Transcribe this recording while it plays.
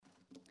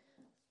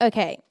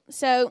Okay,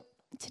 so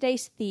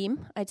today's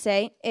theme, I'd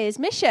say, is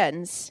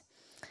missions.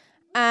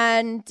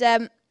 And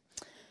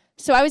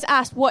so I was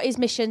asked, what is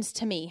missions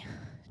to me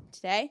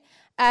today?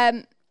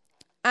 And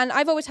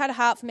I've always had a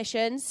heart for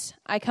missions.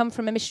 I come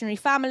from a missionary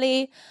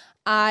family.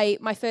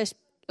 My first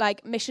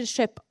missions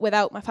trip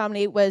without my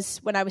family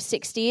was when I was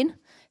 16.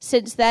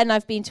 Since then,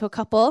 I've been to a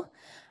couple.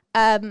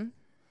 I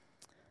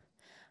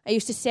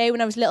used to say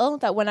when I was little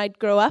that when I'd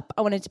grow up,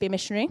 I wanted to be a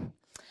missionary.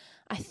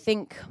 I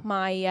think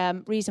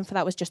my reason for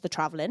that was just the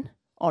traveling,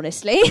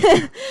 honestly.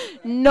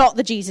 Not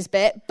the Jesus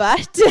bit,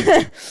 but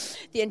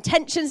the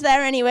intention's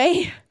there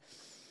anyway.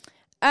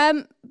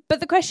 But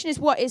the question is,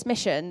 what is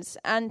missions?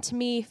 And to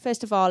me,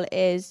 first of all,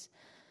 it's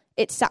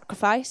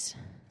sacrifice.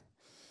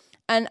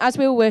 And as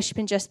we were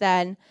worshipping just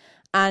then,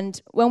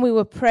 and when we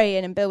were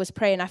praying and Bill was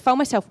praying, I found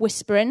myself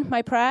whispering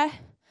my prayer.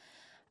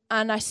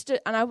 And I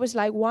stood and I was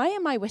like, why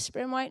am I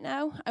whispering right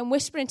now? I'm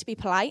whispering to be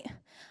polite.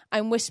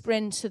 I'm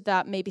whispering so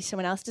that maybe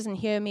someone else doesn't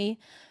hear me.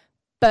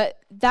 But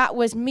that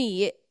was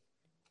me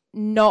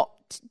not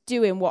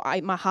doing what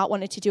my heart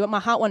wanted to do. My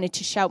heart wanted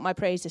to shout my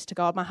praises to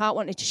God. My heart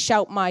wanted to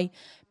shout my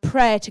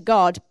prayer to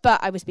God,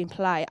 but I was being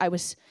polite. I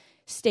was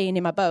staying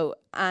in my boat.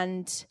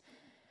 And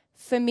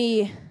for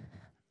me,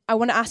 I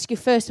want to ask you,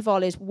 first of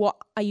all, is what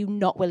are you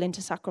not willing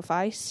to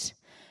sacrifice?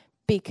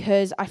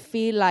 Because I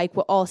feel like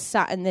we're all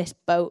sat in this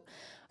boat.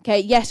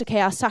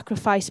 I'll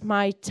sacrifice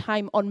my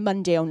time on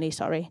Monday only,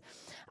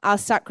 I'll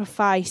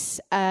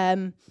sacrifice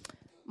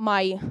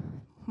my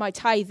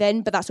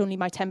tithing, but that's only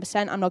my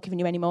 10%. I'm not giving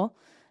you any more.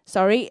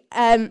 Sorry.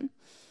 Let's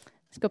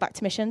go back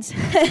to missions.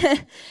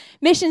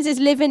 Missions is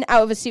living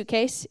out of a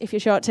suitcase, if you're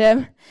short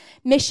term.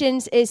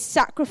 Missions is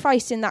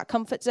sacrificing that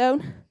comfort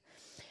zone.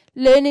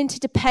 Learning to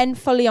depend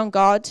fully on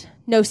God.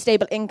 No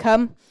stable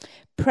income.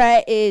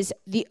 Prayer is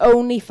the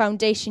only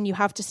foundation you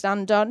have to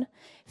stand on.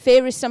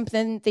 Fear is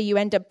something that you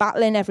end up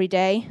battling every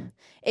day.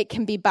 It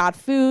can be bad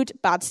food,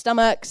 bad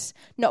stomachs,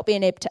 not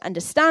being able to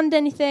understand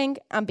anything,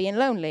 and being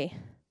lonely.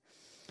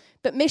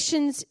 But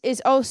missions is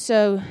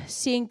also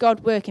seeing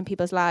God work in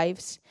people's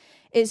lives.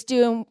 It's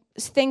doing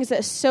things that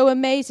are so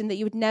amazing that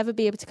you would never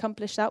be able to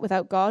accomplish that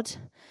without God.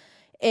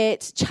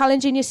 It's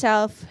challenging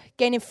yourself,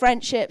 gaining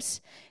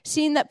friendships,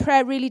 seeing that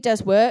prayer really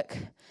does work,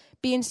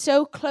 being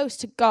so close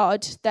to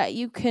God that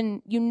you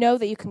know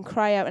that you can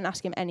cry out and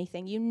ask him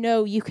anything. You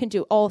know you can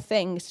do all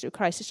things through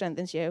Christ who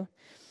strengthens you.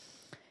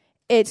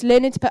 It's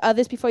learning to put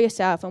others before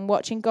yourself and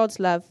watching God's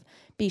love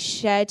be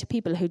shared to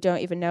people who don't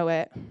even know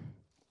it.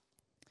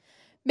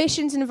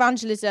 Missions and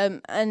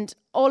evangelism and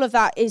all of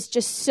that is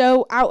just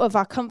so out of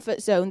our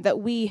comfort zone that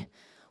we're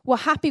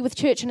happy with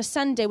church on a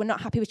Sunday. We're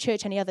not happy with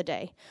church any other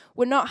day.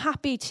 We're not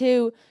happy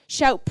to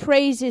shout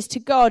praises to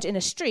God in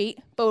a street,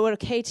 but we're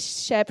okay to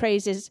share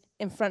praises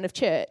in front of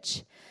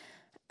church.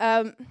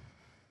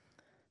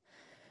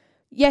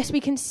 Yes, we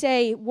can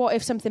say, what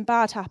if something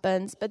bad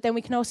happens? But then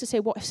we can also say,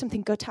 what if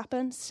something good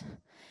happens?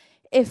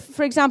 If,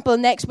 for example,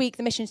 next week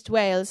the missions to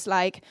Wales,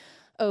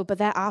 but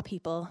they're our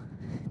people.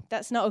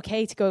 That's not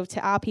okay to go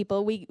to our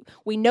people. We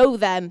know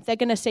them. They're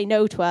going to say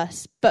no to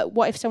us. But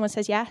what if someone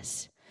says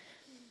yes?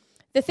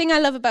 The thing I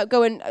love about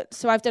going,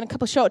 so I've done a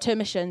couple short-term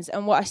missions,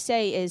 and what I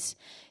say is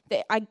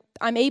that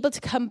I'm able to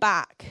come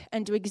back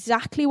and do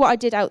exactly what I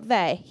did out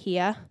there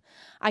here.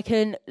 I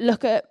can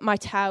look at my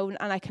town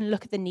and I can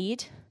look at the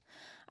need.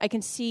 I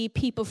can see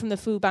people from the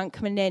food bank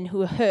coming in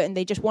who are hurt and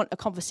they just want a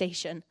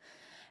conversation.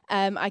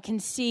 I can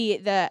see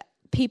that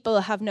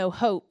people have no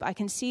hope. I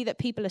can see that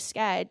people are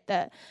scared,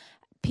 that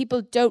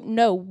people don't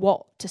know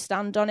what to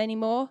stand on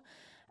anymore.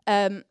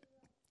 And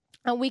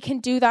we can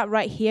do that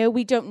right here.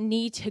 We don't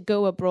need to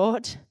go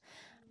abroad.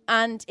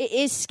 And it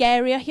is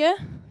scarier here.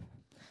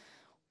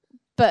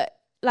 But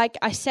like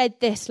I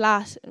said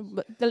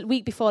the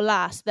week before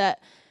last,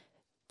 that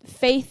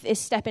faith is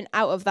stepping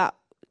out of that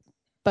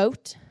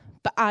boat.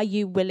 But are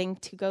you willing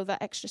to go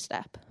that extra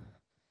step?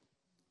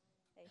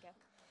 There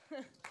you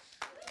go.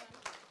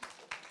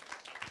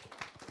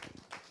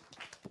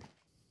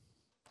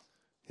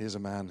 Here's a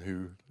man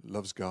who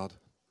loves God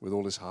with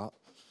all his heart.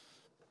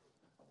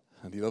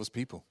 And he loves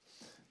people.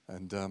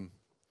 And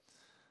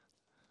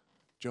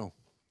Joel,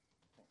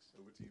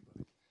 over to you,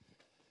 buddy.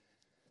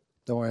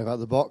 Don't worry about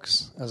the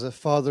box. As a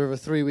father of a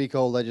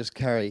 3-week-old, I just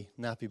carry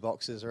nappy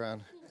boxes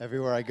around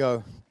everywhere I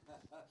go.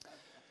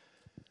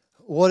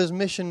 What does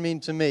mission mean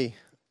to me?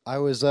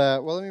 Let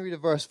me read a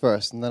verse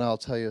first, and then I'll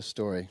tell you a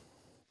story.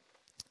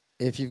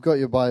 If you've got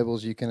your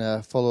Bibles, you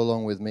can follow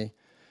along with me.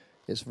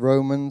 It's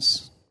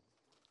Romans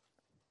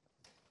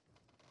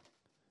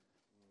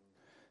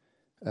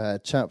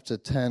chapter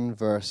 10,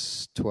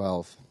 verse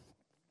 12.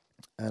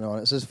 And on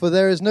it says, "For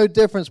there is no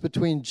difference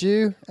between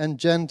Jew and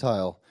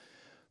Gentile."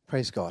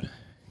 Praise God,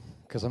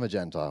 because I'm a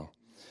Gentile.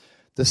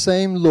 "The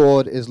same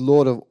Lord is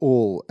Lord of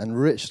all, and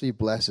richly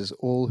blesses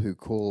all who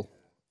call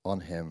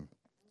on him.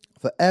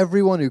 For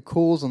everyone who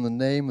calls on the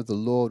name of the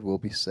Lord will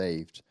be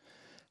saved.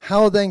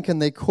 How then can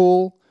they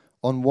call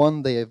on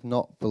one they have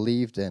not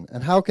believed in?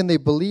 And how can they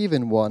believe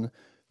in one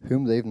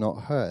whom they've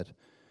not heard?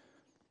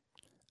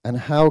 And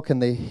how can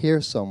they hear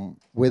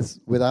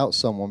without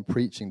someone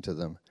preaching to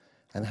them?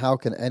 And how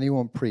can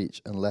anyone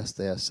preach unless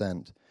they are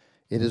sent?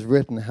 It is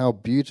written, how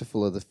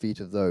beautiful are the feet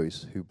of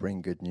those who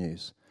bring good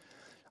news.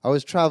 I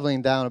was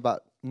traveling down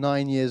about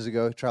 9 years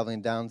ago,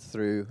 traveling down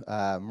through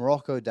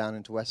Morocco, down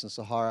into Western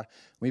Sahara.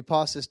 We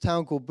passed this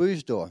town called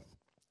Boujdor.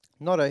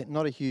 Not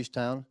a huge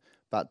town,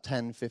 about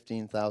 10,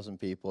 15,000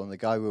 people. And the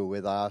guy we were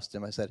with, I asked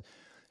him, I said,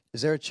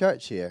 is there a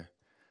church here?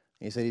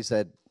 He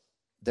said,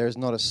 there's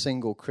not a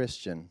single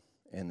Christian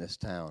in this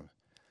town.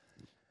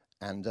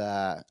 And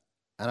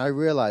I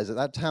realized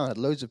that town had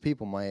loads of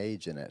people my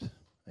age in it.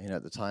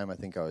 At the time, I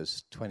think I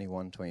was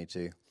 21,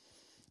 22.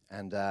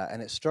 And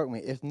it struck me,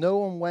 if no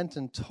one went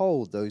and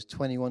told those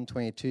 21,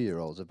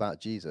 22-year-olds about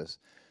Jesus,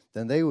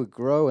 then they would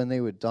grow and they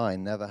would die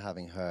never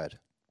having heard.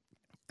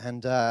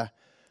 And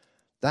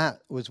that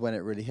was when it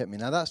really hit me.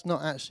 Now, that's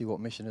not actually what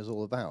mission is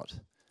all about,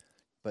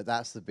 but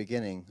that's the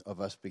beginning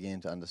of us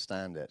beginning to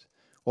understand it.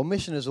 What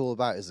mission is all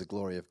about is the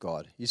glory of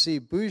God. You see,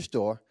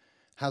 Boujdor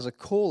has a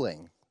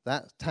calling.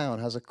 That town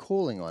has a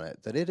calling on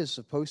it, that it is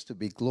supposed to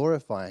be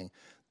glorifying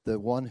the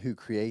one who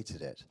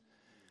created it.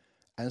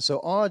 And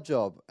so our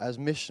job as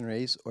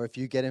missionaries, or if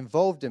you get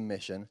involved in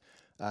mission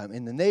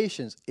in the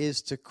nations,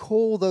 is to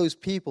call those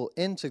people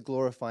into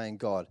glorifying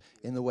God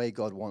in the way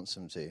God wants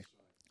them to.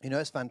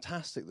 It's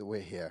fantastic that we're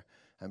here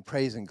and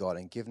praising God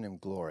and giving him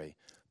glory.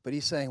 But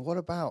he's saying, what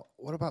about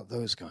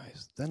those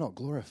guys? They're not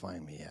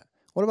glorifying me yet.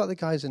 What about the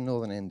guys in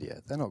northern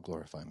India? They're not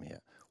glorifying me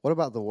yet. What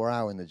about the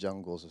Warao in the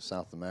jungles of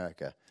South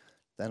America?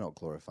 They're not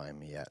glorifying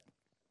me yet.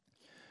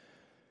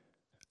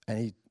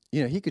 And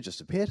he could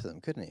just appear to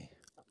them, couldn't he?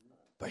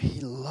 But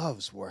he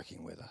loves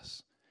working with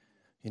us.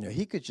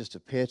 He could just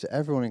appear to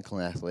everyone in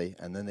Llanelli,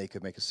 and then they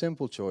could make a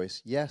simple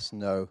choice, yes,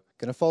 no,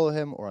 going to follow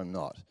him or I'm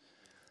not.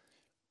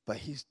 But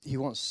he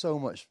wants so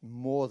much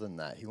more than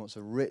that. He wants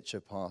a richer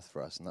path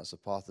for us, and that's a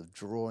path of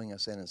drawing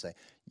us in and saying,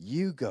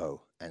 you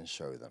go and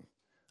show them.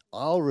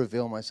 I'll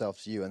reveal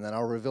myself to you, and then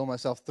I'll reveal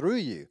myself through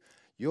you.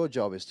 Your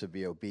job is to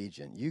be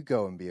obedient. You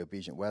go and be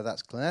obedient, whether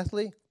that's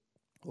Llanelli,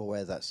 or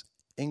whether that's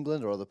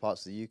England or other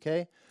parts of the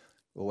UK,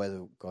 or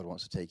whether God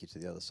wants to take you to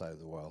the other side of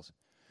the world.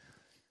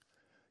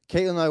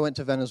 Caitlin and I went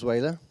to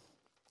Venezuela.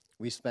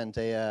 We spent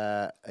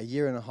a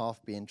year and a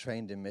half being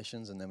trained in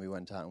missions, and then we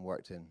went out and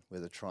worked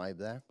with a tribe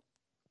there.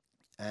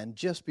 And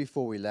just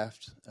before we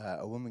left,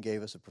 a woman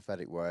gave us a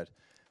prophetic word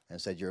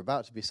and said, you're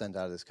about to be sent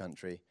out of this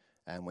country,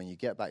 and when you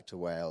get back to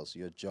Wales,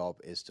 your job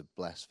is to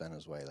bless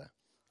Venezuela.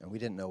 And we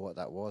didn't know what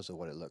that was or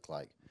what it looked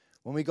like.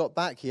 When we got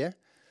back here,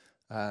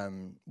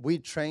 we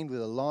trained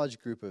with a large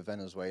group of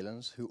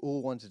Venezuelans who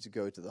all wanted to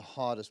go to the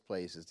hardest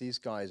places. These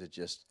guys are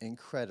just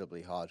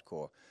incredibly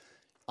hardcore.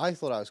 I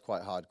thought I was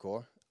quite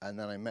hardcore, and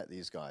then I met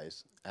these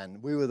guys,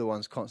 and we were the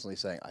ones constantly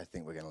saying, I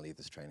think we're going to leave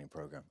this training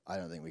program. I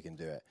don't think we can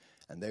do it.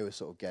 And they were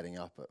sort of getting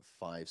up at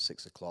 5,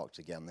 6 o'clock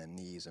to get on their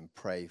knees and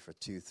pray for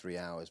 2-3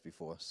 hours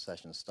before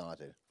sessions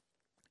started.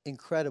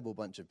 Incredible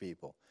bunch of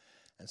people.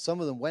 And some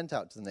of them went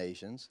out to the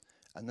nations,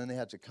 and then they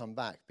had to come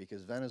back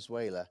because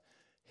Venezuela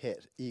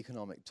hit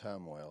economic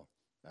turmoil.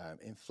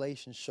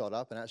 Inflation shot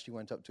up and actually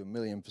went up to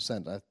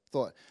 1,000,000%. I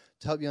thought,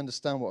 to help you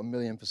understand what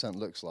 1,000,000%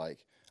 looks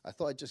like, I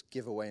thought I'd just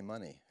give away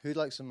money. Who'd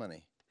like some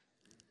money?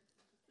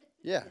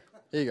 Yeah,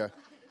 here you go.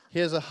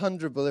 Here's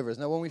 100 bolivars.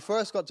 Now, when we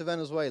first got to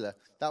Venezuela,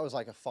 that was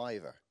like a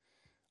 $5.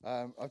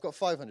 I've got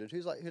 500.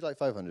 Who'd like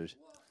 500?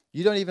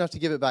 You don't even have to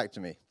give it back to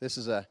me. This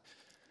is a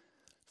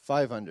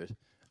 500.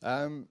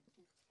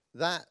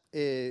 That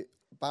is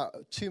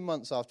about 2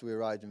 months after we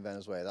arrived in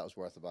Venezuela. That was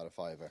worth about a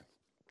 $5.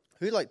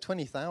 Who'd like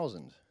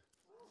 20,000?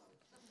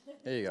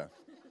 Here you go.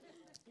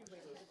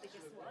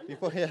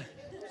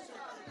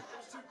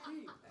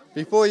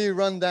 Before you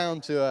run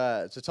down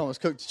to Thomas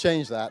Cook to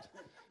change that,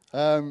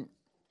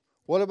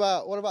 what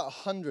about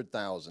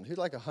 100,000? Who'd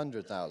like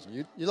 100,000?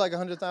 You like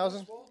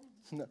 100,000?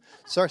 No.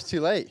 Sorry, it's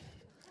too late.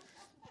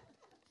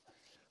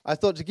 I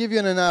thought to give you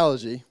an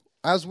analogy,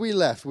 as we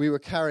left, we were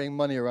carrying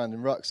money around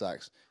in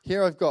rucksacks.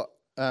 Here I've got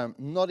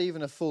not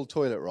even a full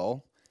toilet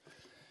roll,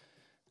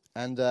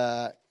 and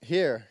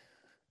here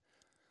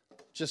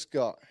just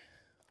got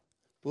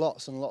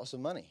lots and lots of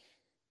money.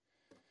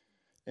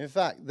 In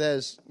fact,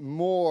 there's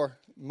more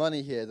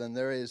money here than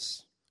there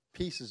is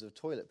pieces of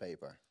toilet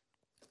paper.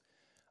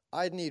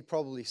 I'd need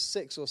probably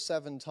 6 or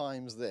 7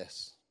 times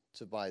this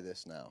to buy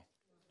this now.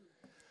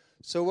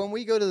 So when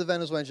we go to the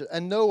Venezuelan,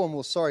 and no one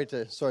will, sorry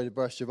to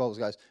burst your bubbles,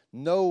 guys,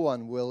 no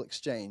one will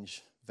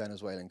exchange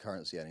Venezuelan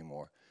currency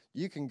anymore.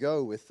 You can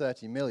go with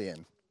 30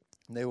 million,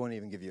 and they won't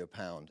even give you a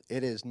pound.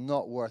 It is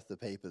not worth the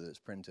paper that it's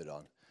printed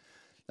on.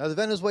 Now, the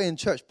Venezuelan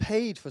church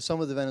paid for some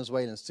of the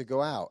Venezuelans to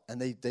go out,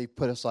 and they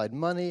put aside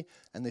money,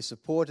 and they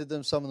supported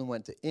them. Some of them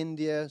went to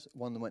India,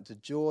 one of them went to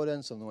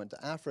Jordan, some of them went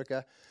to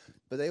Africa,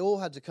 but they all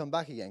had to come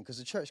back again because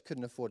the church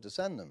couldn't afford to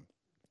send them.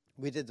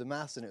 We did the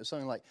maths, and it was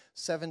something like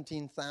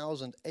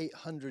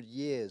 17,800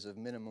 years of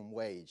minimum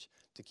wage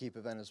to keep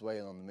a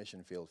Venezuelan on the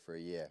mission field for a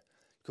year.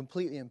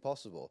 Completely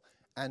impossible.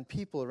 And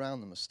people around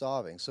them are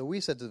starving. So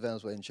we said to the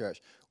Venezuelan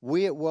church,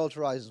 we at World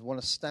Horizons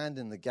want to stand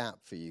in the gap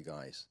for you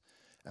guys.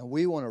 And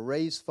we want to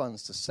raise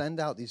funds to send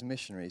out these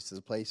missionaries to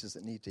the places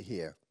that need to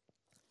hear.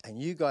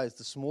 And you guys,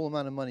 the small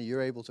amount of money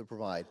you're able to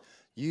provide,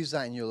 use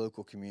that in your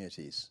local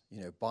communities.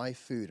 Buy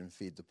food and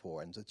feed the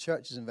poor. And the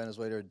churches in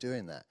Venezuela are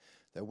doing that.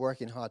 They're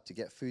working hard to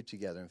get food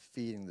together and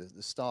feeding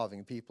the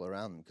starving people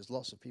around them, because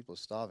lots of people are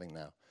starving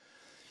now.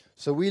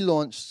 So we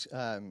launched,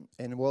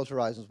 in World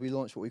Horizons, we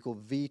launched what we call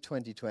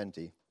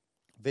V2020,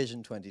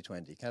 Vision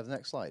 2020. Can I have the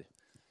next slide?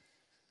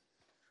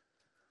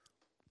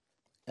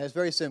 And it's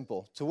very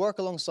simple. To work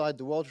alongside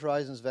the World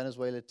Horizons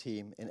Venezuela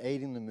team in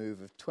aiding the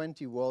move of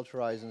 20 World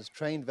Horizons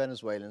trained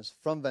Venezuelans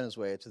from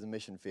Venezuela to the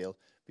mission field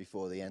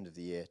before the end of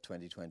the year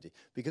 2020.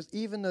 Because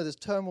even though there's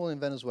turmoil in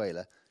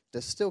Venezuela,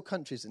 there's still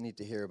countries that need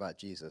to hear about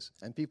Jesus,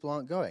 and people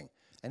aren't going.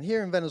 And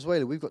here in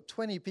Venezuela, we've got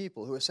 20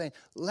 people who are saying,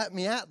 let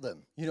me at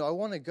them. I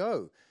want to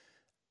go.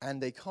 And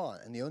they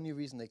can't. And the only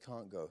reason they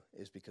can't go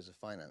is because of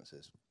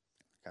finances.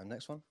 Okay,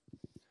 next one.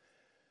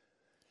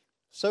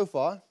 So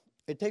far,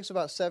 it takes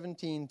about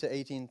 17 to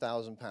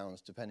 18,000 pounds,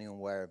 depending on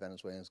where a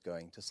Venezuelan's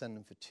going, to send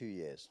them for 2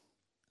 years.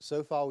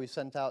 So far, we've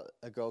sent out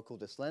a girl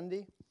called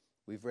Islendi.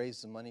 We've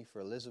raised the money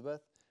for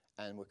Elizabeth,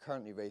 and we're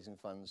currently raising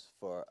funds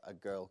for a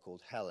girl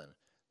called Helen.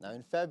 Now,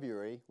 in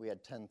February, we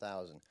had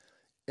 10,000.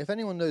 If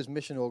anyone knows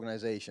mission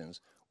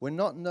organizations, we're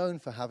not known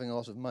for having a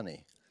lot of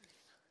money.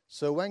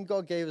 So when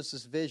God gave us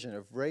this vision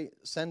of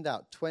send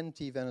out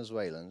 20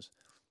 Venezuelans,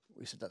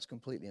 we said that's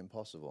completely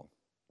impossible.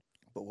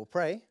 But we'll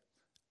pray,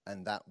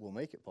 and that will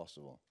make it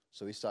possible.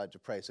 So we started to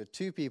pray. So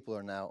 2 people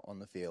are now on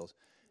the field.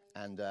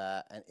 And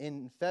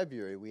in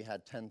February, we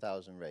had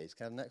 10,000 raised.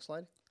 Can I have the next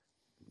slide?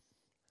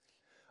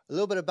 A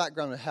little bit of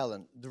background on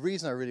Helen. The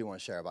reason I really want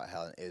to share about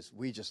Helen is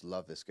we just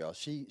love this girl.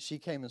 She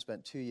came and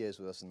spent 2 years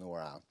with us in the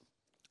Warao.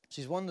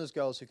 She's one of those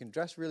girls who can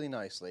dress really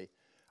nicely,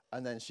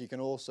 and then she can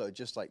also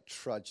just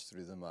trudge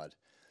through the mud.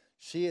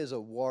 She is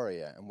a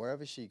warrior, and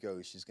wherever she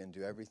goes, she's going to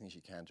do everything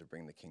she can to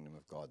bring the kingdom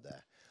of God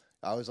there.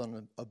 I was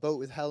on a boat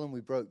with Helen.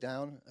 We broke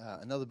down.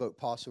 Another boat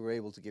passed, so we were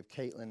able to give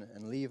Caitlin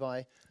and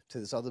Levi to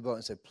this other boat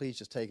and said, please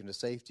just take them to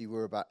safety. We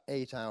were about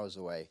 8 hours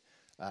away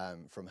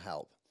from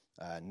help.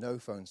 No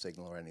phone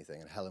signal or anything,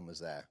 and Helen was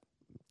there.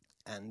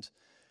 And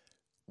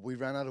we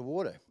ran out of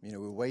water. We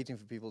were waiting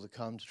for people to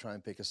come to try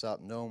and pick us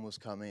up. No one was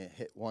coming. It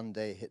hit 1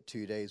 day, hit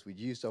 2 days. We'd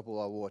used up all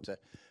our water.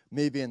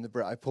 Maybe in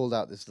the I pulled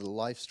out this little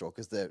life straw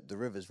because the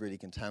river's really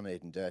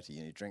contaminated and dirty.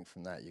 You drink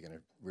from that, you're going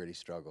to really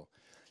struggle.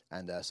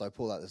 And so I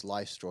pulled out this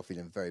life straw,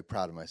 feeling very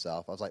proud of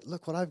myself. I was like,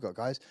 look what I've got,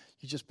 guys.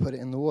 You just put it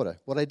in the water.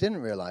 What I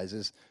didn't realize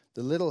is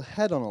the little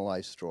head on a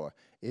life straw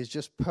is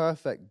just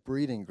perfect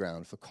breeding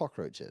ground for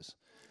cockroaches.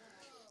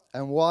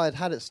 And while I'd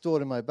had it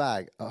stored in my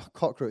bag, a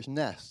cockroach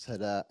nest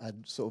had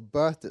sort of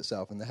birthed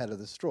itself in the head of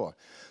the straw.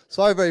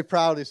 So I very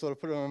proudly sort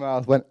of put it in my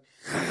mouth, went,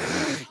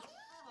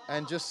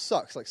 and just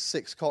sucks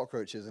 6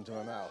 cockroaches into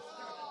my mouth.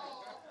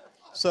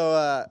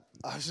 So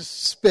I was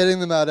just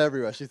spitting them out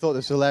everywhere. She thought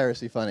this was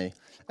hilariously funny.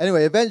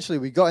 Anyway, eventually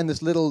we got in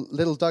this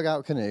little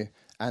dugout canoe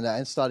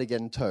and started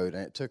getting towed.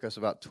 And it took us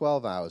about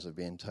 12 hours of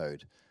being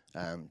towed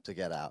to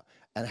get out.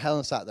 And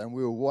Helen sat there, and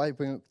we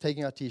were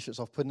taking our T-shirts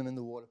off, putting them in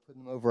the water,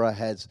 putting them over our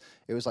heads.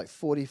 It was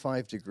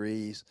 45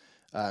 degrees.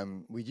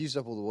 We'd used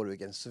up all the water. We were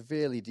getting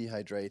severely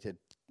dehydrated.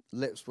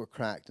 Lips were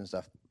cracked and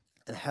stuff.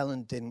 And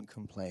Helen didn't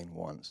complain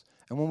once.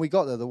 And when we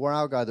got there, the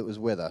Warao guy that was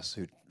with us,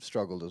 who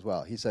struggled as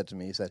well, he said to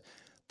me,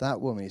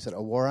 that woman, a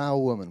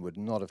Warao woman would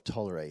not have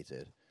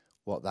tolerated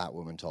what that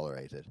woman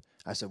tolerated.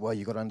 I said, well,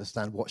 you've got to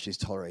understand what she's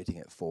tolerating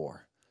it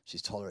for.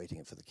 She's tolerating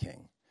it for the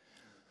king.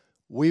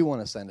 We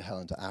want to send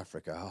Helen to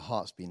Africa. Her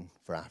heart's been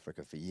for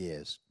Africa for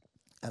years.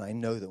 And I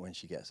know that when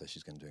she gets there,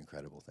 she's going to do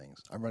incredible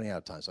things. I'm running out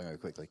of time, so I'm going to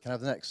go quickly. Can I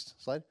have the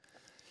next slide?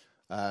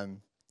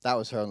 That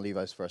was her and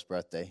Levi's first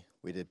birthday.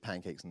 We did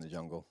pancakes in the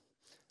jungle.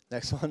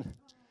 Next one.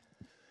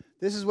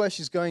 This is where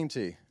she's going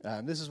to.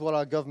 This is what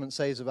our government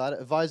says about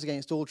it. Advise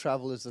against all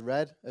travel is the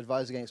red.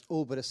 Advise against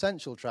all but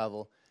essential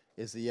travel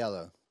is the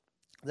yellow.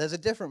 There's a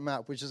different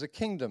map, which is a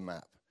kingdom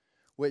map,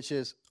 which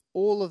is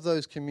all of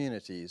those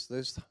communities,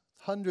 those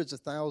hundreds of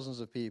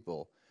thousands of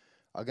people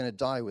are going to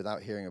die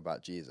without hearing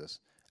about Jesus.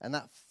 And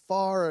that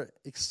far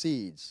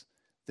exceeds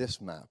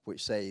this map,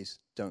 which says,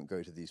 don't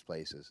go to these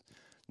places.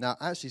 Now,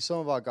 actually, some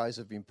of our guys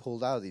have been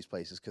pulled out of these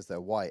places because they're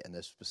white and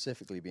they're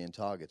specifically being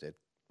targeted.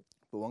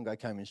 But one guy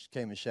came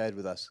and shared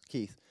with us,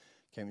 Keith,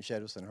 came and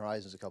shared with us in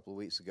Horizons a couple of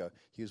weeks ago.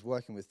 He was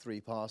working with 3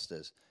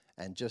 pastors,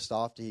 and just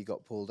after he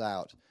got pulled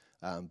out,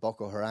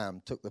 Boko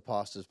Haram took the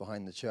pastors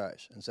behind the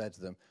church and said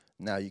to them,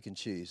 now you can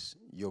choose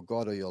your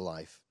God or your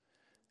life.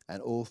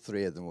 And all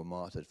 3 of them were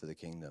martyred for the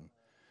kingdom.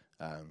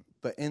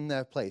 But in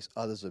their place,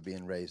 others are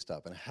being raised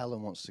up, and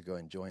Helen wants to go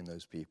and join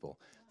those people.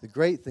 The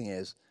great thing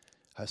is,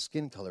 her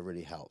skin color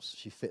really helps.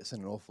 She fits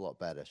in an awful lot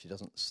better. She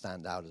doesn't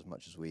stand out as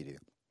much as we do.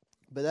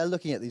 But they're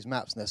looking at these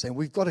maps, and they're saying,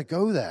 we've got to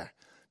go there,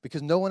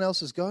 because no one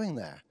else is going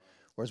there.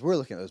 Whereas we're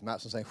looking at those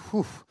maps and saying,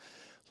 whew,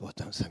 Lord,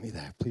 don't send me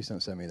there. Please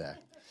don't send me there.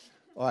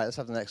 All right, let's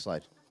have the next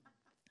slide.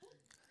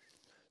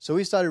 So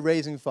we started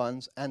raising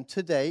funds, and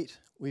to date,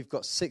 we've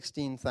got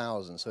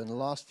 16,000. So in the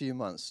last few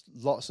months,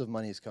 lots of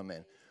money's come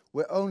in.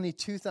 We're only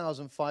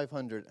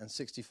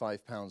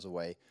 £2,565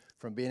 away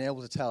from being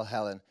able to tell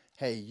Helen,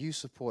 hey, you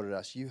supported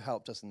us, you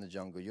helped us in the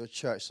jungle, your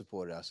church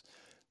supported us,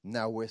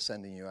 now we're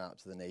sending you out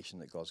to the nation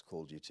that God's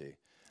called you to.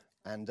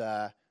 And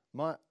I'm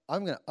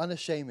going to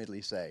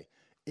unashamedly say,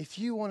 if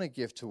you want to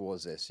give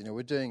towards this,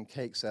 we're doing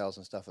cake sales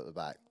and stuff at the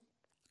back,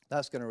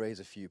 that's going to raise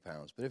a few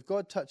pounds. But if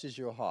God touches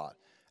your heart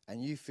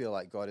and you feel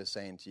like God is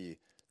saying to you,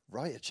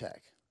 write a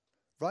check.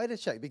 Write a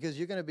check, because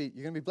you're going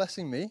to be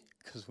blessing me,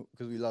 because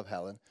we love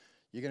Helen.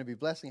 You're going to be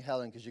blessing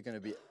Helen because you're going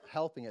to be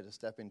helping her to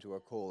step into her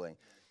calling.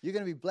 You're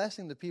going to be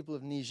blessing the people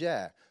of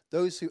Niger,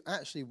 those who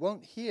actually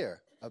won't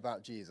hear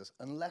about Jesus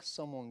unless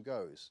someone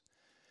goes.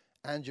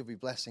 And you'll be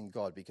blessing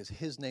God because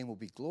his name will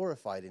be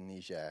glorified in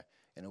Niger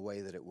in a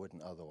way that it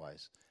wouldn't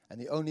otherwise. And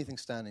the only thing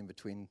standing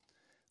between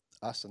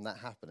us and that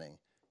happening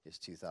is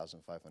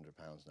 £2,500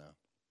 now.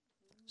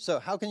 So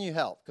how can you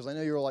help? Because I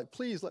know you're all like,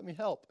 please let me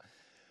help.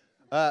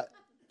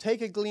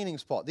 Take a gleaning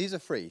spot. These are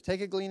free.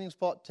 Take a gleaning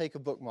spot, take a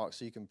bookmark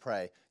so you can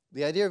pray.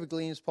 The idea of a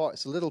gleaning spot,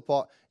 it's a little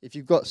pot. If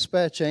you've got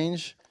spare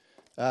change,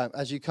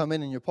 as you come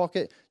in your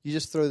pocket, you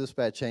just throw the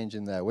spare change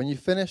in there. When you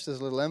finish, there's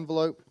a little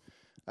envelope.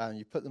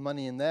 You put the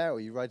money in there, or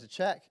you write a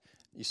check,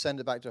 you send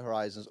it back to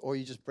Horizons, or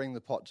you just bring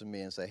the pot to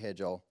me and say, hey,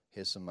 Joel,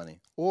 here's some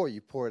money. Or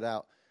you pour it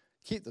out,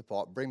 keep the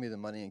pot, bring me the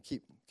money, and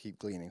keep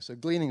gleaning. So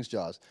gleanings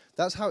jars.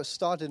 That's how it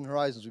started in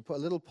Horizons. We put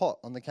a little pot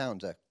on the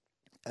counter,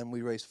 and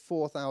we raised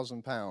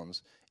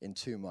 £4,000 in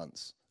 2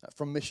 months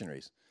from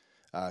missionaries.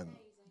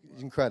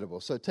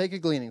 Incredible. So take a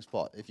gleaning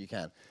spot if you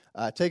can.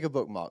 Take a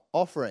bookmark.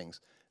 Offerings.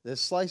 There's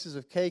slices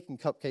of cake and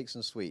cupcakes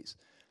and sweets.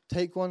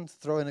 Take one,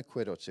 throw in a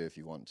quid or two if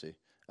you want to.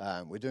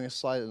 We're doing a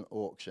silent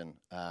auction.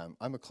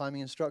 I'm a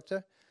climbing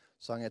instructor,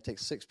 so I'm going to take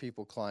 6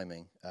 people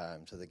climbing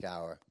to the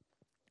Gower.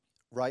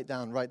 Write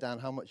down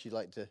how much you'd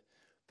like to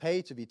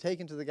pay to be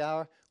taken to the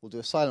Gower. We'll do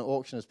a silent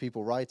auction as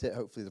people write it.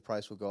 Hopefully the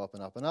price will go up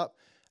and up and up,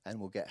 and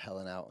we'll get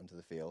Helen out into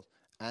the field.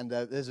 And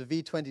there's a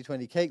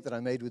V2020 cake that I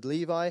made with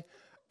Levi.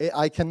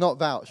 I cannot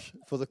vouch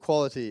for the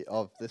quality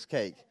of this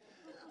cake,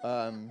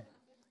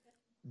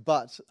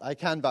 but I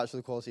can vouch for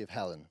the quality of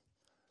Helen.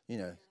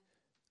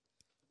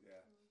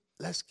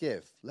 Let's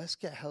give. Let's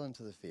get Helen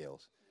to the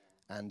field.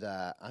 And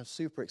I'm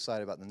super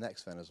excited about the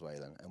next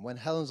Venezuelan. And when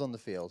Helen's on the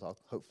field, I'll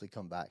hopefully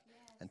come back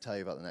and tell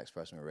you about the next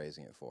person we're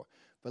raising it for.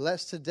 But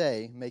let's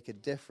today make a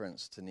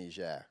difference to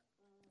Niger.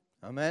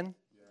 Amen?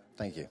 Yeah.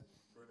 Thank you.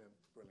 Brilliant.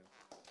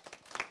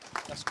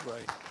 That's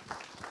great.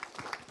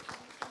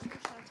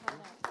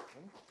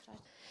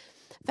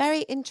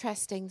 Very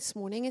interesting this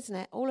morning, isn't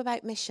it? All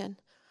about mission.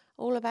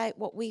 All about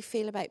what we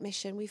feel about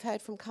mission. We've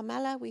heard from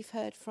Carmela. We've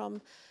heard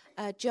from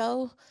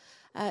Joel.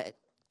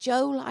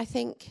 Joel, I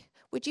think,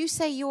 would you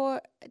say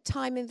your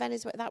time in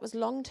Venezuela, that was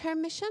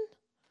long-term mission?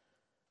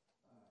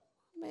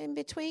 In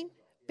between?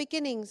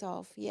 Beginnings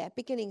of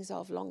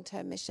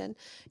long-term mission.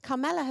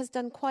 Carmela has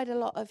done quite a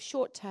lot of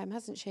short-term,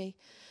 hasn't she?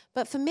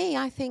 But for me,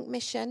 I think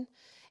mission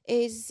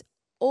is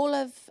all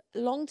of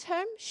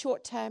long-term,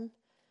 short-term,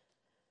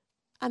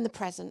 and the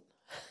present.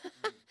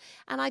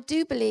 And I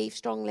do believe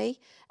strongly,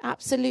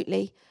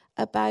 absolutely,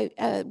 about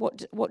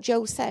what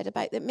Joel said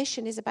about that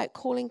mission is about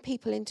calling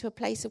people into a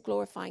place of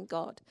glorifying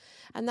God.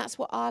 And that's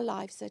what our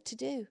lives are to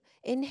do.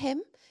 In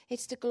him,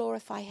 it's to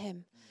glorify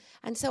him.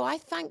 And so I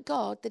thank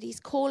God that he's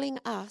calling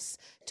us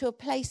to a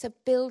place of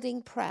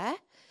building prayer,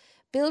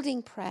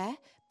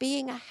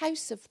 being a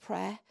house of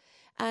prayer,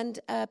 and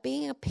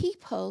being a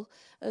people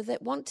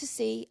that want to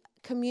see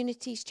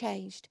communities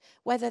changed,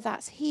 whether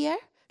that's here,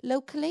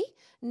 locally,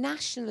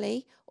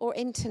 nationally, or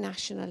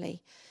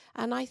internationally.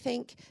 And I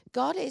think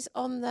God is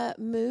on the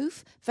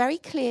move very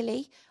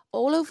clearly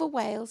all over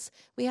Wales.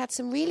 We had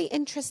some really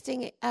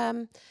interesting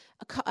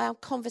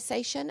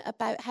conversation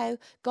about how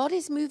God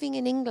is moving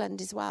in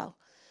England as well.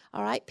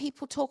 All right,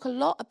 people talk a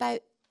lot about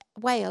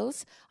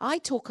Wales. I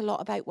talk a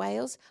lot about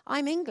Wales.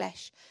 I'm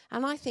English,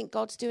 and I think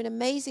God's doing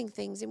amazing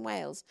things in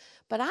Wales.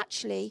 But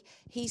actually,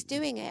 he's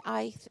doing it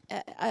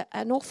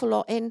an awful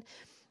lot in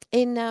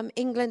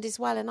England as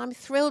well, and I'm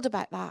thrilled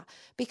about that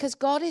because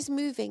God is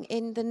moving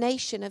in the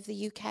nation of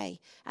the UK,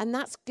 and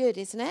that's good,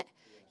 isn't it?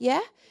 Yeah?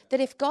 That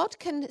if God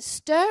can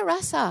stir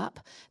us up,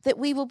 that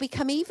we will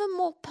become even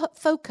more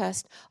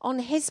focused on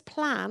his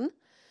plan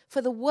for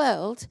the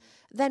world,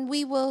 then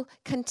we will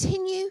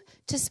continue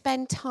to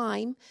spend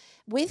time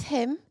with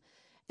him,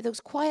 those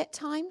quiet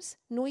times,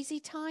 noisy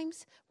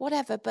times,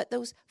 whatever, but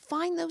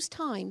find those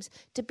times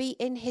to be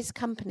in his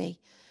company,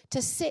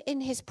 to sit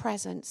in his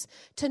presence,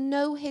 to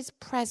know his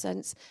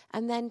presence,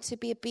 and then to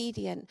be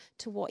obedient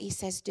to what he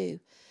says do.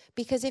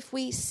 Because if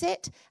we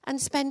sit and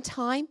spend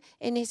time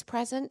in his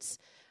presence,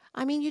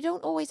 I mean, you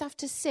don't always have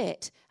to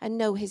sit and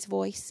know his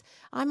voice.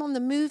 I'm on the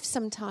move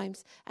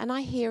sometimes, and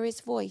I hear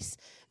his voice.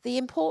 The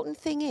important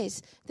thing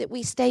is that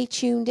we stay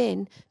tuned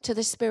in to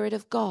the Spirit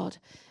of God,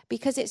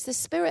 because it's the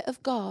Spirit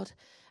of God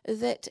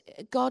that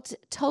God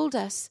told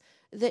us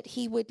that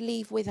he would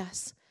leave with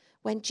us.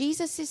 When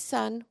Jesus'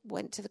 son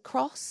went to the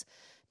cross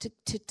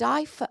to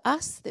die for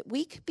us, that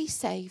we could be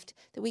saved,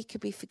 that we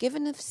could be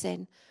forgiven of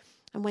sin.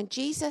 And when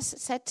Jesus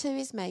said to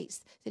his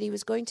mates that he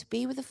was going to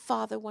be with the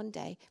Father one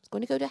day, he was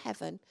going to go to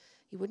heaven,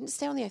 He wouldn't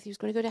stay on the earth. He was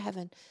going to go to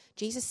heaven.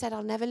 Jesus said,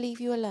 I'll never leave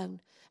you alone.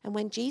 And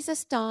when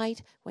Jesus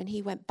died, when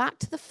he went back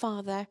to the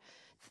Father,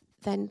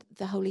 then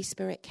the Holy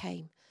Spirit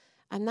came.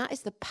 And that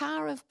is the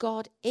power of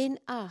God in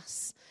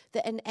us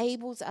that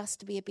enables us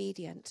to be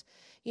obedient.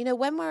 You know,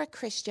 when we're a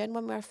Christian,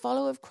 when we're a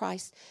follower of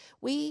Christ,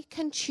 we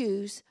can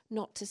choose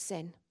not to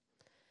sin.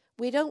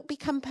 We don't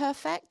become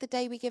perfect the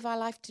day we give our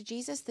life to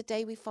Jesus, the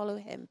day we follow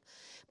him.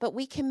 But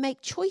we can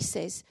make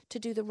choices to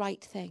do the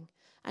right thing.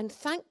 And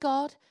thank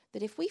God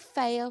that if we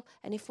fail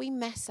and if we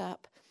mess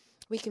up,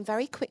 we can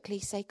very quickly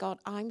say, God,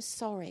 I'm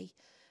sorry.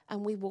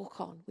 And we walk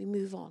on, we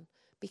move on,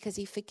 because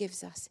he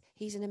forgives us.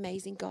 He's an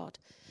amazing God.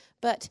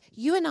 But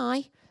you and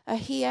I are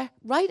here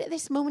right at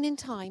this moment in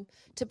time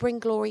to bring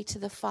glory to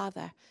the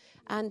Father.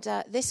 And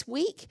this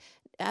week,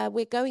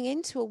 we're going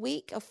into a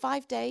week of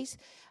 5 days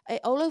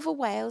all over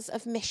Wales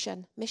of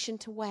mission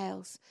to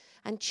Wales.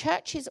 And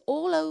churches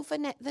all over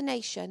the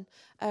nation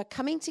are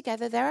coming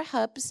together. There are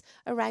hubs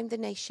around the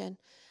nation.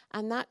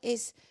 And that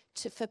is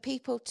for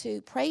people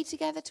to pray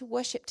together, to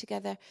worship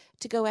together,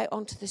 to go out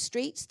onto the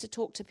streets, to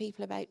talk to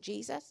people about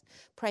Jesus,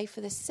 pray for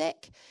the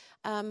sick.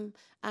 And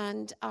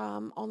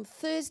on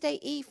Thursday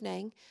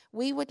evening,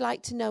 we would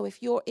like to know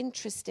if you're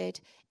interested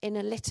in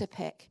a litter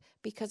pick.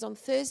 Because on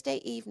Thursday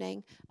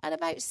evening, at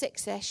about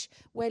 6ish,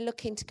 we're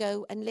looking to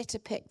go and litter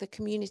pick the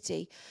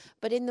community.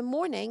 But in the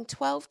morning,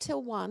 12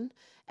 till 1,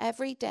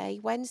 every day,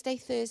 Wednesday,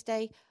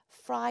 Thursday,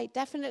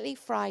 definitely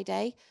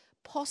Friday,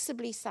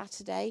 possibly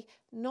Saturday,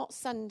 not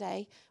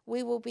Sunday,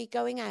 we will be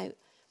going out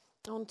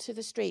onto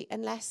the street,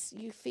 unless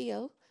you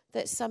feel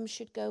that some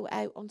should go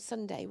out on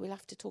Sunday. We'll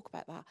have to talk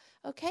about that.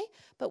 Okay?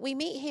 But we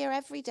meet here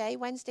every day,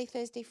 Wednesday,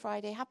 Thursday,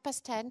 Friday,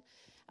 10:30.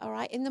 All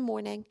right, in the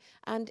morning.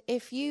 And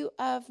if you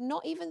have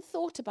not even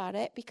thought about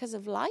it because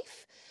of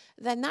life,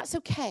 then that's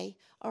okay,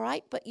 all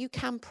right? But you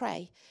can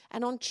pray.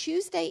 And on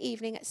Tuesday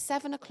evening at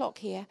 7 o'clock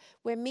here,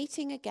 we're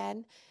meeting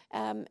again.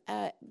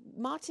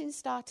 Martin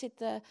started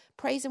the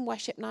praise and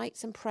worship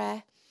nights and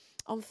prayer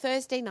on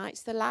Thursday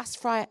nights, the last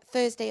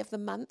Thursday of the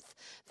month.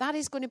 That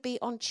is going to be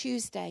on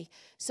Tuesday,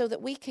 so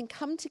that we can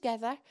come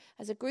together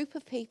as a group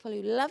of people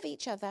who love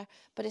each other,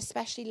 but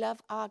especially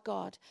love our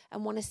God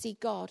and want to see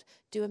God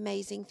do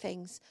amazing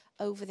things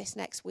over this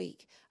next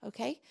week.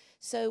 Okay?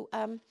 So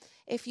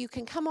if you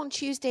can come on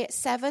Tuesday at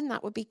 7,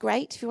 that would be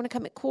great. If you want to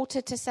come at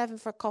 6:45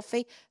 for a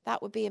coffee,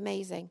 that would be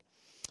amazing.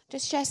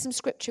 Just share some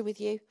scripture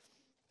with you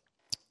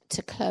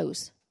to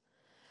close.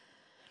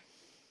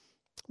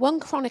 1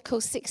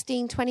 Chronicles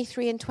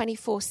 16:23 and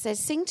 24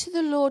 says, Sing to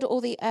the Lord, all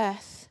the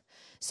earth,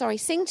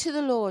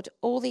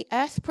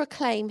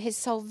 proclaim his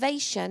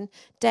salvation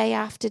day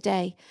after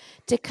day.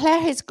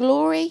 Declare his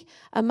glory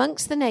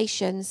amongst the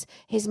nations,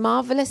 his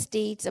marvelous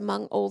deeds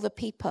among all the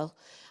people.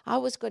 I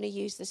was going to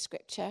use the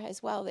scripture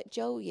as well that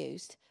Joel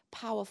used,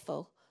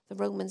 powerful, the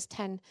Romans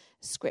 10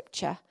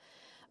 scripture.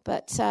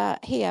 But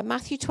here,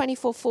 Matthew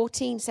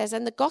 24:14 says,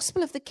 And the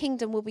gospel of the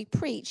kingdom will be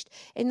preached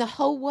in the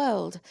whole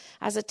world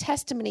as a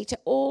testimony to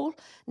all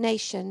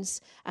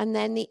nations, and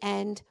then the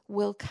end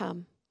will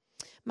come.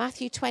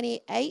 Matthew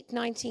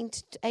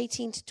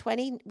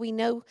 28:18-20, we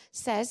know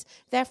says,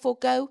 Therefore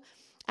go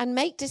and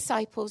make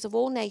disciples of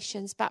all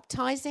nations,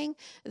 baptizing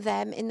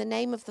them in the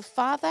name of the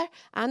Father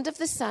and of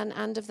the Son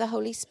and of the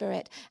Holy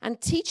Spirit, and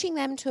teaching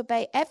them to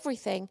obey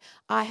everything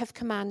I have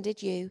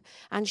commanded you.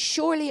 And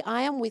surely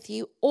I am with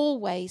you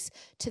always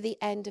to the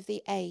end of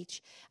the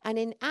age. And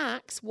in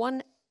Acts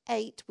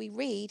 1:8 we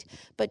read,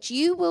 But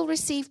you will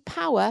receive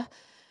power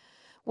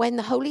when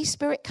the Holy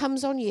Spirit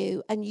comes on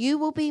you, and you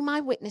will be my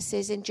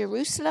witnesses in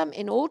Jerusalem,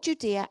 in all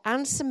Judea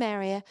and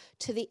Samaria,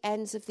 to the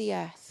ends of the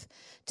earth.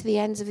 To the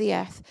ends of the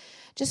earth.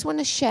 Just want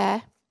to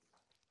share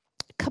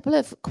a couple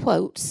of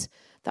quotes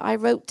that I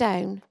wrote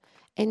down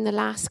in the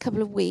last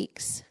couple of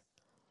weeks.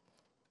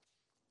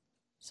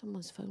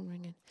 Someone's phone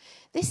ringing.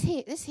 This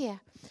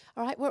here.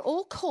 All right, we're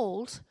all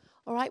called.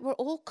 All right, we're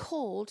all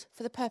called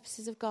for the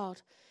purposes of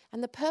God.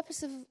 And the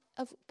purpose of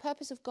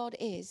God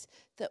is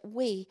that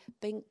we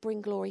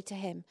bring glory to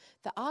him.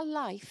 That our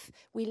life,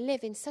 we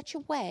live in such a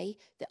way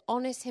that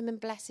honors him and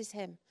blesses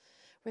him.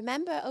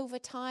 Remember over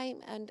time,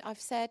 and I've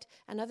said,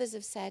 and others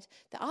have said,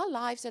 that our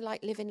lives are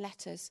like living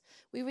letters.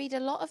 We read a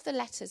lot of the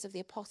letters of the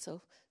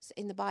apostles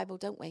in the Bible,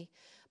 don't we?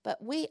 But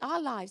our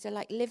lives are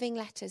like living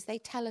letters. They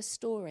tell a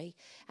story.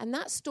 And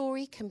that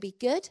story can be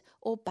good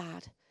or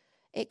bad.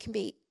 It can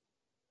be,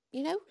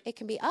 it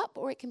can be up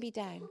or it can be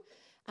down.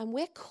 And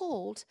we're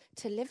called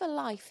to live a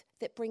life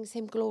that brings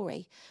him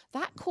glory.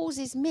 That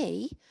causes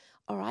me,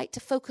 all right, to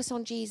focus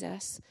on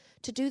Jesus,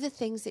 to do the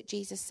things that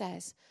Jesus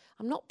says.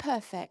 I'm not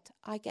perfect.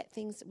 I get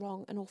things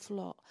wrong an awful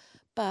lot.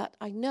 But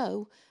I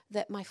know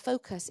that my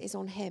focus is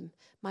on him.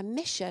 My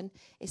mission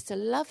is to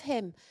love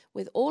him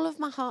with all of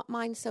my heart,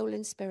 mind, soul,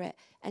 and spirit,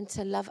 and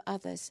to love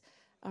others.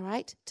 All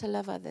right? To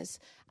love others.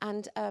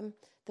 And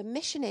the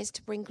mission is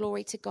to bring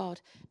glory to God.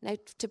 Now,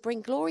 to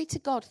bring glory to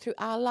God through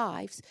our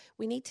lives,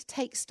 we need to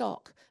take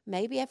stock,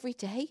 maybe every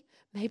day,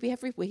 maybe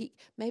every week,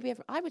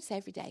 I would say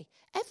every day.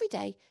 Every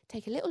day,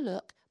 take a little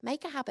look,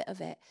 make a habit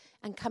of it,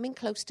 and come in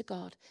close to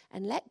God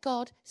and let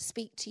God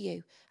speak to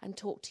you and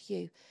talk to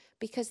you.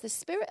 Because the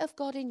Spirit of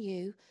God in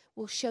you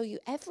will show you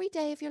every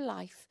day of your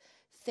life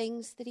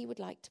things that he would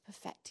like to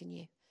perfect in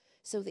you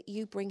so that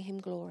you bring him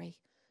glory,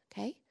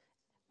 okay?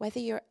 Whether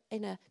you're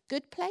in a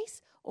good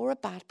place or a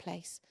bad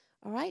place,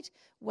 all right?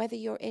 Whether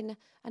you're in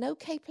an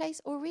okay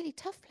place or a really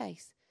tough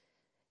place,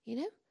 you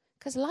know?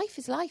 Because life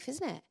is life,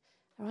 isn't it?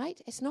 All right?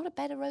 It's not a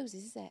bed of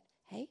roses, is it?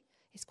 Hey?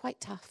 It's quite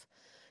tough,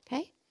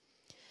 okay?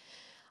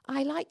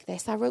 I like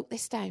this. I wrote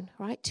this down,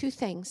 right? 2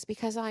 things,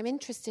 because I'm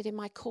interested in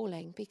my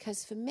calling.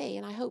 Because for me,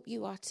 and I hope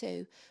you are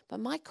too, but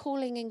my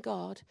calling in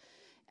God,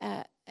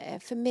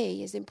 for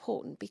me, is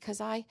important because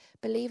I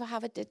believe I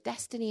have a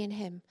destiny in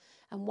him.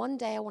 And one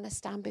day I want to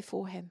stand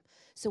before him.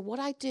 So what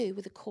I do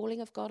with the calling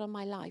of God on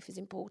my life is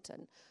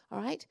important, all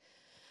right?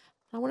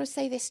 I want to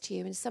say this to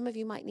you, and some of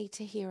you might need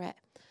to hear it.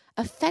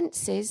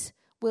 Offenses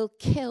will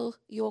kill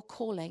your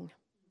calling,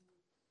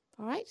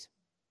 all right?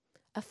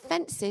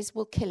 Offenses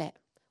will kill it,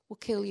 will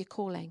kill your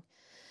calling.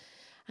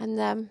 And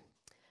a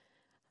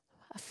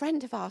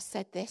friend of ours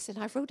said this, and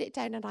I wrote it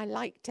down and I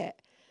liked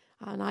it.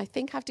 And I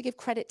think I have to give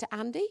credit to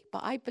Andy,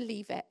 but I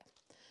believe it.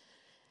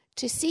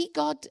 To see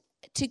God,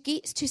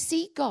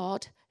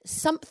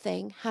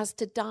 something has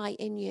to die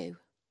in you.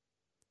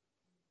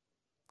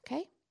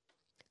 Okay?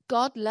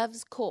 God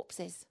loves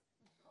corpses.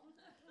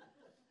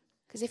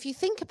 Because if you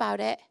think about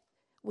it,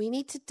 we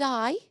need to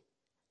die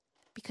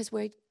because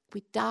we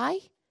die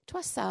to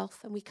ourselves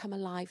and we come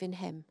alive in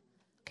him.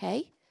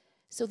 Okay?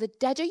 So the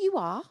deader you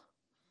are,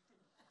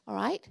 all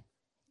right,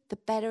 the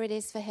better it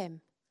is for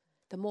him.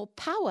 The more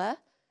power,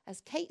 as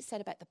Kate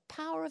said about the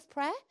power of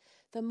prayer,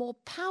 the more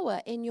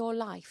power in your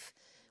life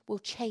will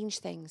change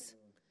things.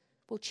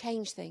 Will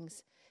change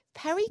things.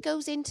 Perry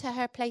goes into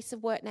her place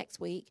of work next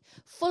week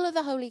full of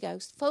the Holy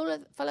Ghost, full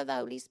of the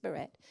Holy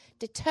Spirit,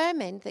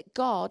 determined that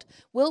God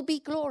will be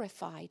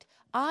glorified.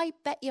 I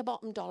bet your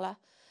bottom dollar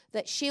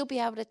that she'll be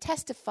able to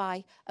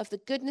testify of the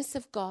goodness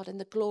of God and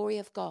the glory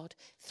of God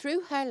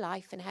through her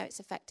life and how it's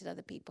affected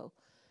other people.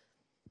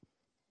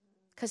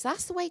 Because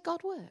that's the way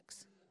God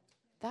works.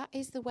 That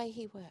is the way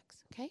he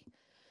works, okay?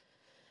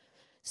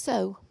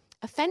 So,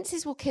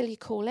 offenses will kill your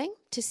calling.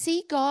 To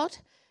see God,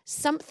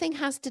 something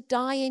has to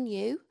die in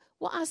you.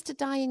 What has to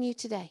die in you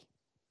today?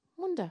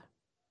 Wonder.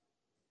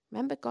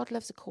 Remember, God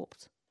loves a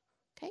corpse,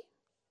 okay?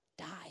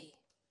 Die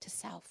to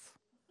self.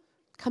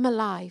 Come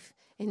alive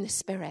in the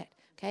Spirit,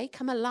 okay?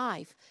 Come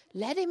alive.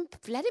 Let him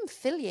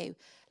fill you.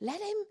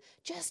 Let him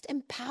just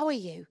empower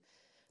you.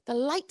 The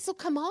lights will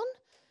come on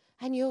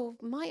and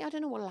I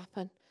don't know what will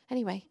happen.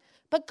 Anyway,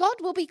 but God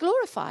will be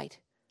glorified,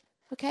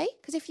 okay?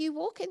 Because if you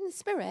walk in the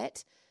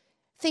Spirit,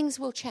 things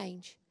will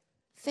change.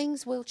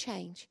 Things will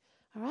change,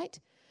 all right?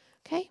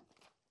 Okay?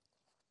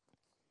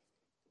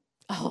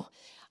 Oh,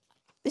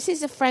 this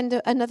is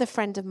another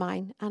friend of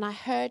mine, and I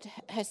heard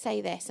her say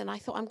this, and I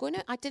thought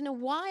I didn't know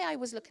why I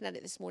was looking at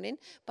it this morning,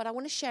 but I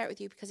want to share it with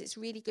you because it's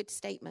really good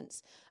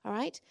statements, all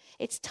right?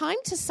 It's time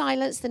to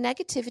silence the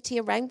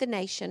negativity around the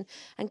nation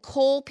and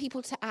call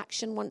people to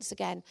action once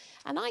again.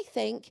 And I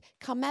think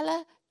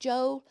Carmela,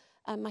 Joel,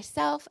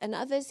 myself, and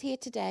others here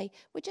today,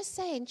 we're just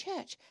saying,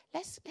 church,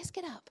 let's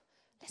get up.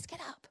 Let's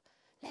get up.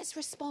 Let's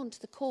respond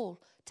to the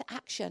call to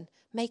action.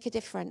 Make a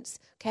difference,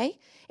 okay?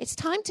 It's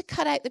time to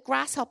cut out the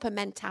grasshopper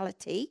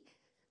mentality.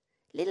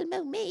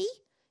 Little me,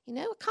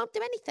 I can't do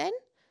anything.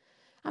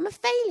 I'm a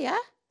failure.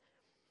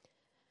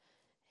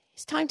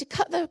 It's time to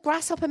cut the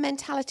grasshopper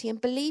mentality and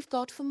believe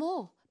God for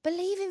more.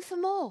 Believe him for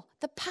more.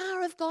 The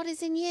power of God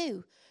is in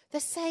you. The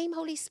same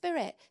Holy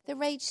Spirit that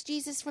raised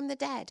Jesus from the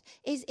dead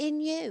is in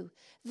you.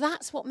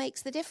 That's what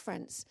makes the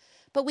difference.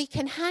 But we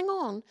can hang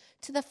on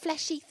to the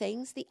fleshy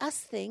things, the us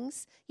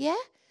things, yeah?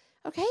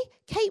 Okay?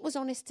 Kate was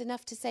honest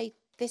enough to say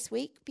this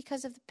week,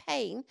 because of the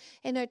pain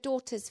in her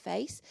daughter's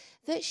face,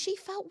 that she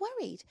felt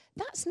worried.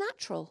 That's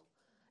natural.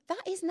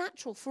 That is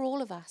natural for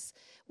all of us.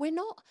 We're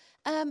not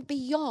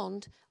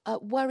beyond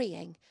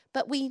worrying,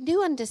 but we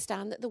do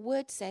understand that the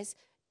word says,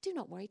 do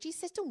not worry.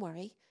 Jesus says, don't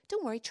worry.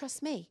 Don't worry,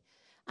 trust me.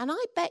 And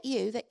I bet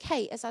you that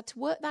Kate has had to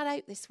work that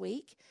out this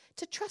week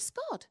to trust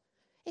God.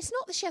 It's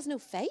not that she has no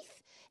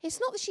faith. It's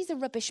not that she's a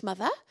rubbish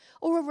mother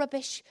or a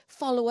rubbish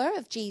follower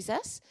of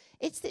Jesus.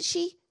 It's that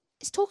she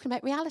is talking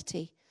about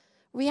reality.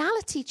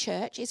 Reality,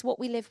 church, is what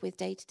we live with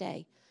day to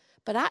day.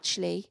 But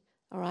actually,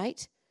 all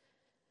right,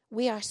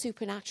 we are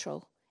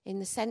supernatural in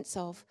the sense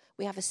of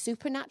we have a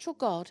supernatural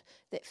God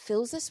that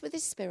fills us with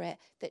his Spirit,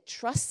 that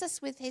trusts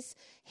us with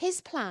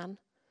his plan,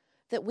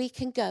 that we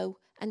can go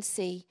and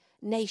see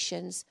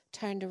nations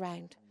turned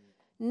around.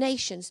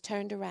 Nations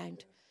turned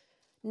around.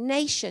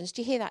 Nations,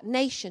 do you hear that?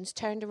 Nations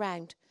turned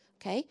around.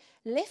 Okay?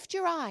 Lift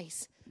your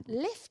eyes.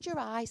 Lift your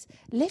eyes.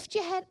 Lift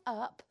your head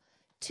up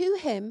to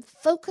him.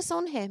 Focus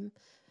on him.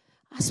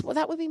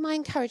 That would be my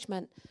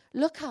encouragement.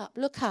 Look up,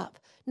 look up.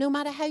 No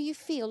matter how you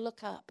feel,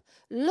 look up.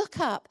 Look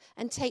up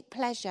and take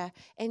pleasure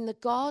in the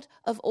God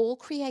of all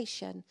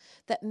creation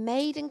that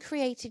made and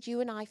created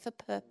you and I for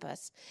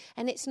purpose.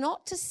 And it's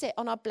not to sit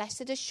on our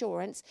blessed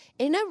assurance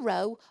in a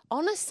row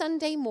on a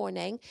Sunday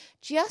morning,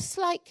 just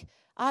like,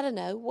 I don't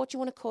know, what do you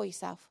want to call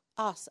yourself?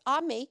 Us.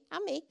 I'm me.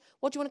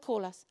 What do you want to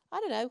call us? I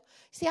don't know.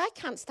 See, I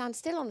can't stand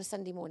still on a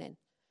Sunday morning.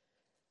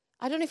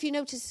 I don't know if you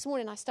noticed this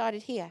morning I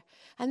started here.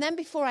 And then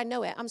before I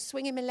know it, I'm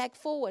swinging my leg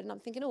forward and I'm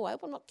thinking, oh, I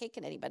hope I'm not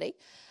kicking anybody.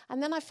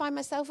 And then I find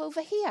myself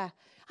over here.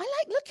 I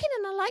like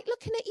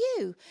looking at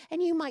you.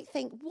 And you might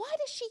think, why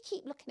does she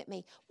keep looking at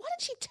me? Why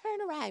don't she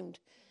turn around?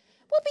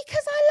 Well,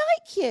 because I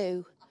like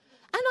you.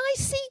 And I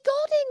see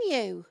God in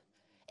you.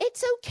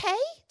 It's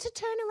okay to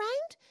turn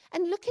around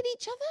and look at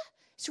each other.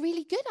 It's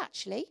really good,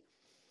 actually.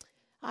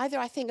 Either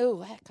I think,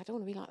 oh, heck, I don't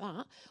want to be like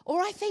that.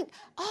 Or I think,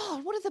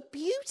 oh,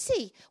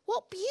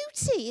 what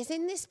beauty is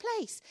in this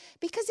place.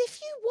 Because if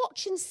you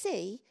watch and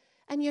see,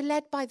 and you're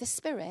led by the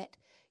Spirit,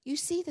 you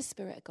see the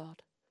Spirit of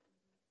God.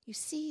 You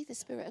see the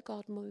Spirit of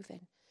God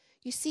moving.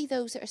 You see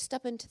those that are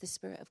stubborn to the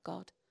Spirit of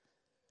God.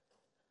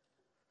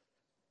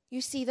 You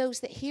see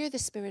those that hear the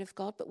Spirit of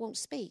God but won't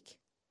speak.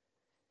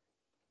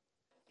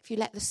 If you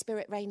let the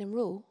Spirit reign and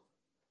rule,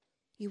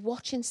 you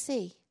watch and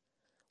see.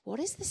 What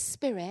is the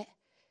Spirit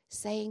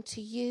saying to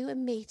you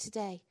and me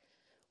today?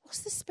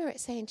 What's the Spirit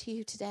saying to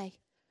you today?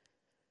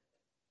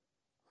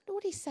 I wonder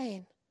what he's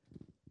saying.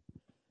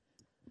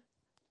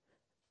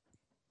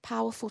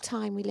 Powerful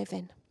time we live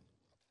in.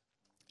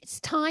 It's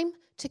time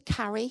to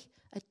carry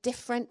a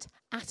different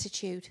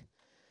attitude.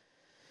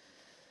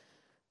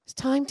 It's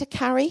time to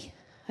carry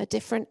a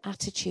different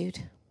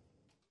attitude.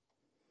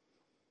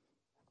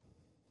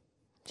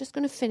 Just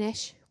going to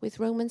finish with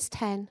Romans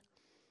 10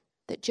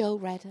 that Joe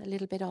read a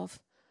little bit of.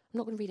 I'm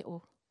not going to read it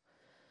all.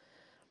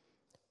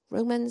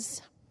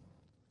 Romans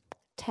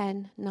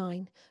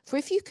 10:9. For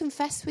if you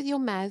confess with your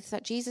mouth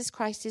that Jesus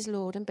Christ is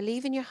Lord and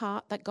believe in your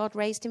heart that God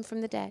raised him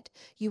from the dead,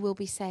 you will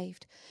be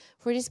saved.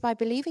 For it is by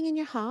believing in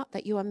your heart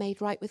that you are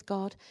made right with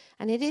God,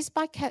 and it is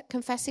by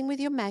confessing with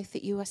your mouth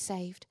that you are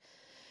saved.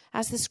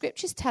 As the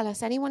scriptures tell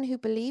us, anyone who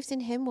believes in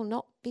him will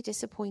not be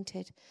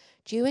disappointed.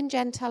 Jew and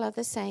Gentile are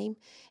the same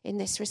in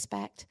this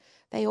respect.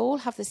 They all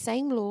have the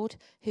same Lord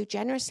who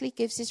generously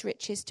gives his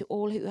riches to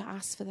all who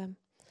ask for them.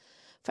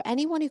 For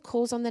anyone who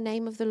calls on the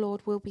name of the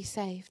Lord will be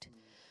saved.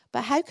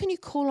 But how can you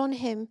call on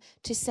him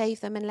to save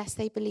them unless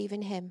they believe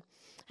in him?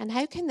 And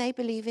how can they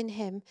believe in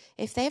him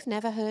if they have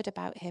never heard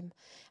about him?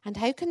 And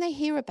how can they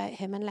hear about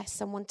him unless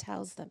someone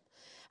tells them?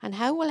 And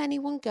how will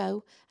anyone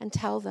go and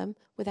tell them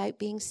without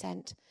being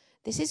sent?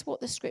 This is what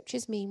the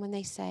scriptures mean when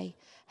they say,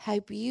 how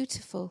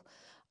beautiful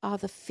are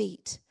the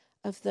feet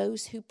of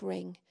those who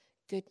bring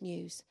good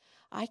news.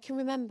 I can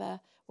remember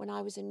when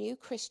I was a new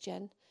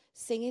Christian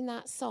singing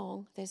that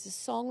song. There's a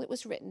song that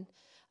was written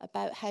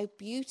about how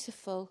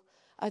beautiful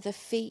are the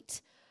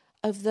feet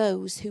of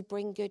those who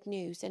bring good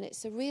news. And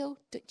it's a real,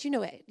 do you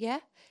know it? Yeah?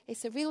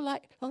 It's a real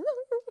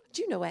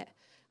do you know it?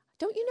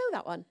 Don't you know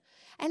that one?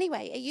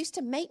 Anyway, it used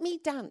to make me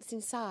dance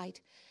inside.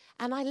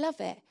 And I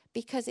love it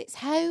because it's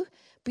how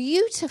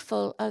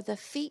beautiful are the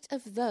feet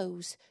of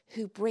those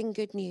who bring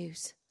good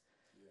news.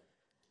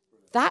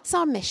 That's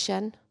our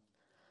mission,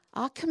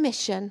 our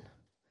commission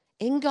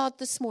in God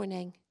this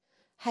morning.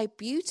 How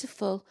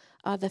beautiful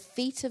are the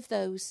feet of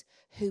those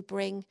who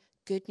bring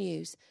good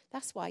news.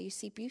 That's why you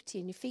see beauty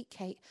in your feet,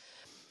 Kate.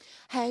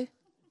 How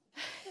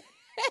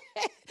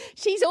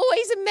she's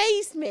always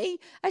amazed me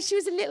as she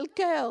was a little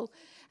girl.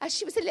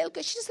 She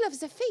just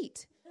loves her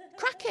feet.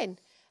 Cracking.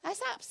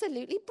 That's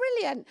absolutely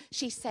brilliant.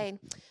 She's saying,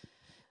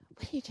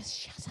 will you just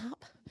shut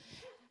up?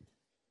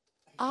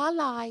 Our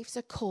lives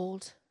are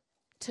called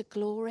to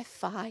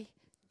glorify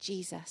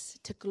Jesus,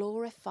 to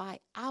glorify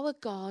our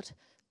God,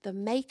 the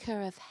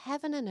maker of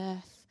heaven and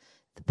earth,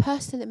 the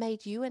person that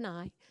made you and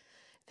I,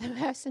 the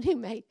person who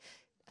made...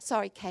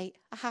 Sorry, Kate.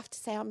 I have to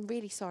say, I'm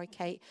really sorry,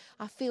 Kate.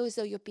 I feel as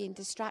though you're being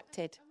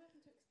distracted.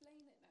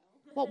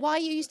 What? Why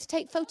you used to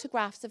take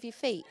photographs of your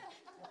feet?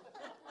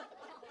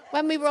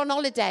 When we were on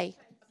holiday.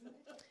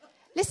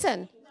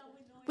 Listen,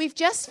 we've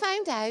just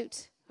found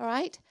out, all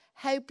right,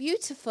 how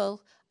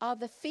beautiful are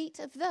the feet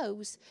of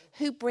those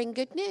who bring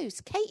good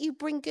news. Kate, you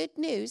bring good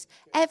news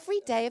every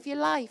day of your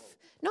life.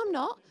 No, I'm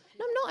not.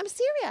 I'm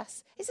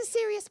serious. It's a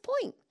serious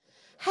point.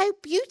 How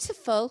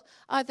beautiful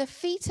are the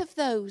feet of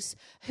those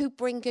who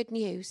bring good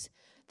news.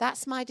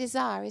 That's my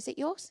desire. Is it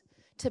yours?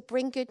 To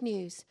bring good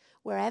news.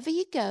 Wherever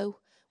you go,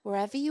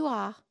 wherever you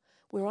are,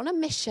 we're on a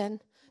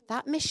mission.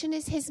 That mission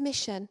is his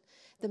mission.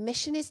 The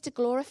mission is to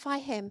glorify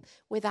him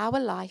with our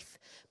life.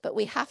 But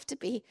we have to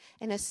be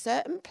in a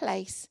certain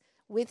place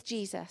with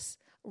Jesus,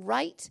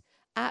 right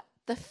at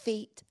the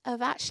feet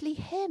of actually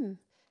him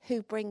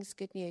who brings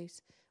good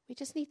news. We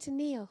just need to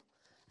kneel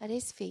at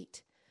his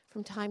feet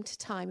from time to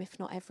time, if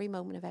not every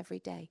moment of every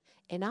day,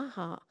 in our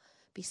heart,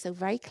 be so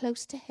very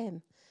close to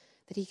him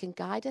that he can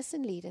guide us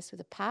and lead us with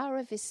the power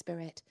of his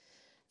Spirit,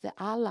 that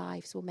our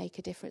lives will make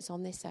a difference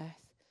on this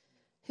earth.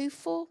 Who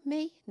for?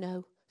 Me?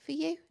 No. For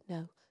you?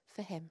 No.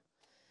 For him.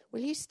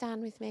 Will you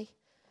stand with me?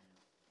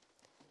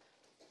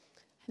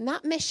 And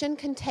that mission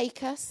can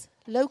take us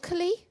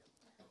locally,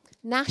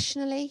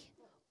 nationally,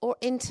 or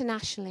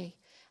internationally.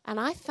 And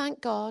I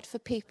thank God for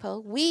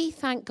people, we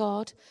thank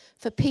God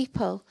for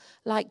people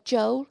like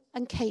Joel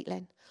and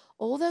Caitlin.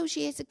 All those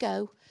years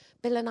ago,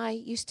 Bill and I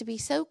used to be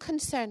so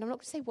concerned, I'm not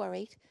going to say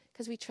worried,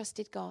 because we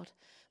trusted God,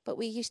 but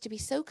we used to be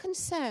so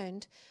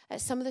concerned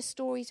at some of the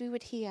stories we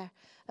would hear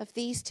of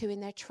these two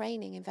in their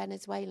training in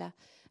Venezuela.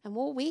 And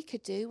all we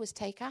could do was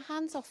take our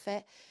hands off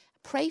it,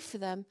 pray for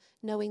them,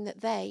 knowing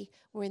that they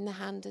were in the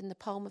hand, in the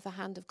palm of the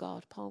hand of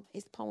God, palm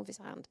of his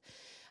hand.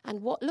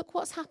 And look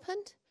what's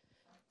happened.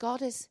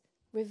 God has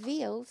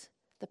revealed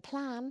the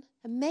plan.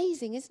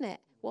 Amazing, isn't it?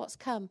 What's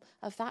come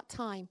of that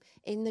time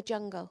in the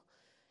jungle,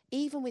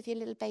 even with your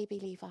little baby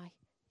Levi.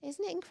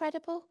 Isn't it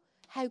incredible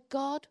how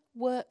God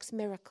works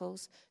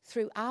miracles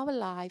through our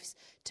lives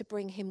to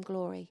bring him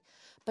glory?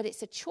 But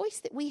it's a choice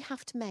that we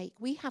have to make.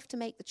 We have to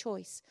make the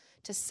choice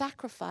to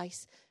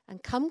sacrifice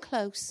and come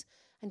close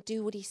and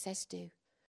do what he says do.